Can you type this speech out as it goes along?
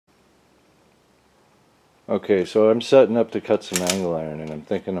Okay, so I'm setting up to cut some angle iron, and I'm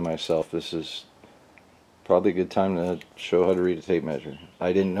thinking to myself, this is probably a good time to show how to read a tape measure.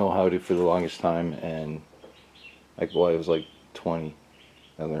 I didn't know how to for the longest time, and I was like 20.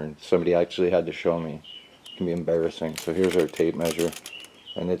 I learned. Somebody actually had to show me. It can be embarrassing. So here's our tape measure,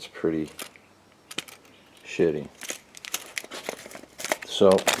 and it's pretty shitty. So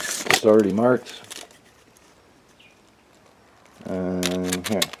it's already marked. And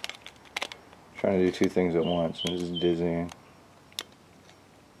here. Trying to do two things at once, and this is dizzying.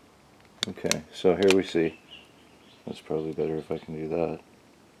 Okay, so here we see. That's probably better if I can do that.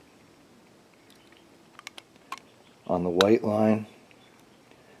 On the white line,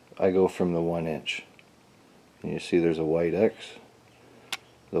 I go from the 1 inch. And you see there's a white X.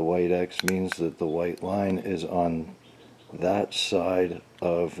 The white X means that the white line is on that side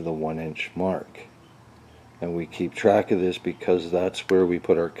of the 1 inch mark. And we keep track of this because that's where we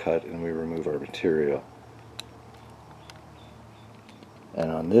put our cut and we remove our material.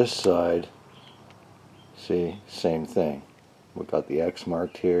 And on this side, see, same thing. We got the X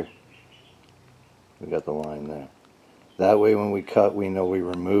marked here. We got the line there. That way when we cut, we know we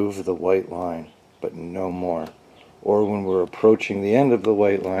remove the white line, but no more. Or when we're approaching the end of the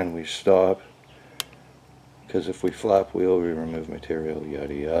white line, we stop. Because if we flap wheel, we remove material,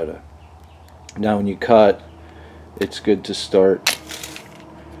 yada yada. Now when you cut, it's good to start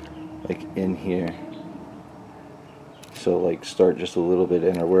like in here. So like start just a little bit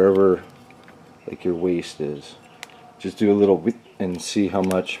in, or wherever like your waist is. Just do a little bit and see how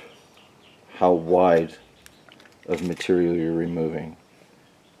wide of material you're removing,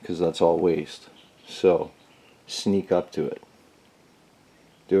 because that's all waste. So sneak up to it.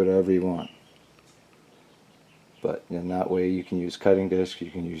 Do whatever you want. But in that way you can use cutting disc, you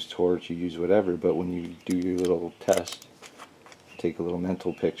can use torch, you use whatever, but when you do your little test, take a little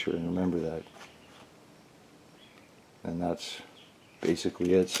mental picture and remember that. And that's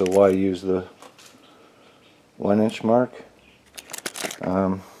basically it. So why use the 1 inch mark?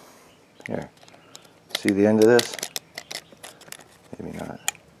 Here. See the end of this? Maybe not.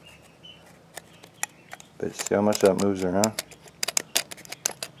 But see how much that moves around?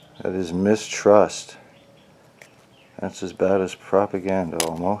 That is mistrust. That's as bad as propaganda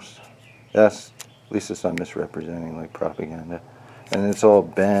almost. Yes, at least it's not misrepresenting like propaganda. And it's all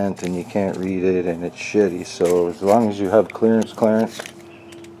bent and you can't read it and it's shitty. So as long as you have clearance, go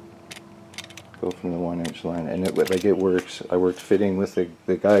from the 1 inch line. And it works. I worked fitting with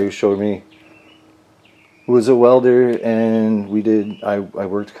the guy who showed me, who was a welder, and I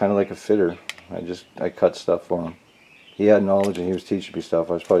worked kind of like a fitter. I cut stuff for him. He had knowledge and he was teaching me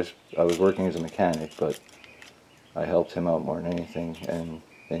stuff. I was working as a mechanic, but I helped him out more than anything, and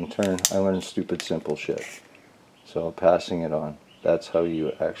in turn I learned stupid simple shit. So passing it on. That's how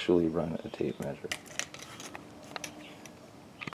you actually run a tape measure.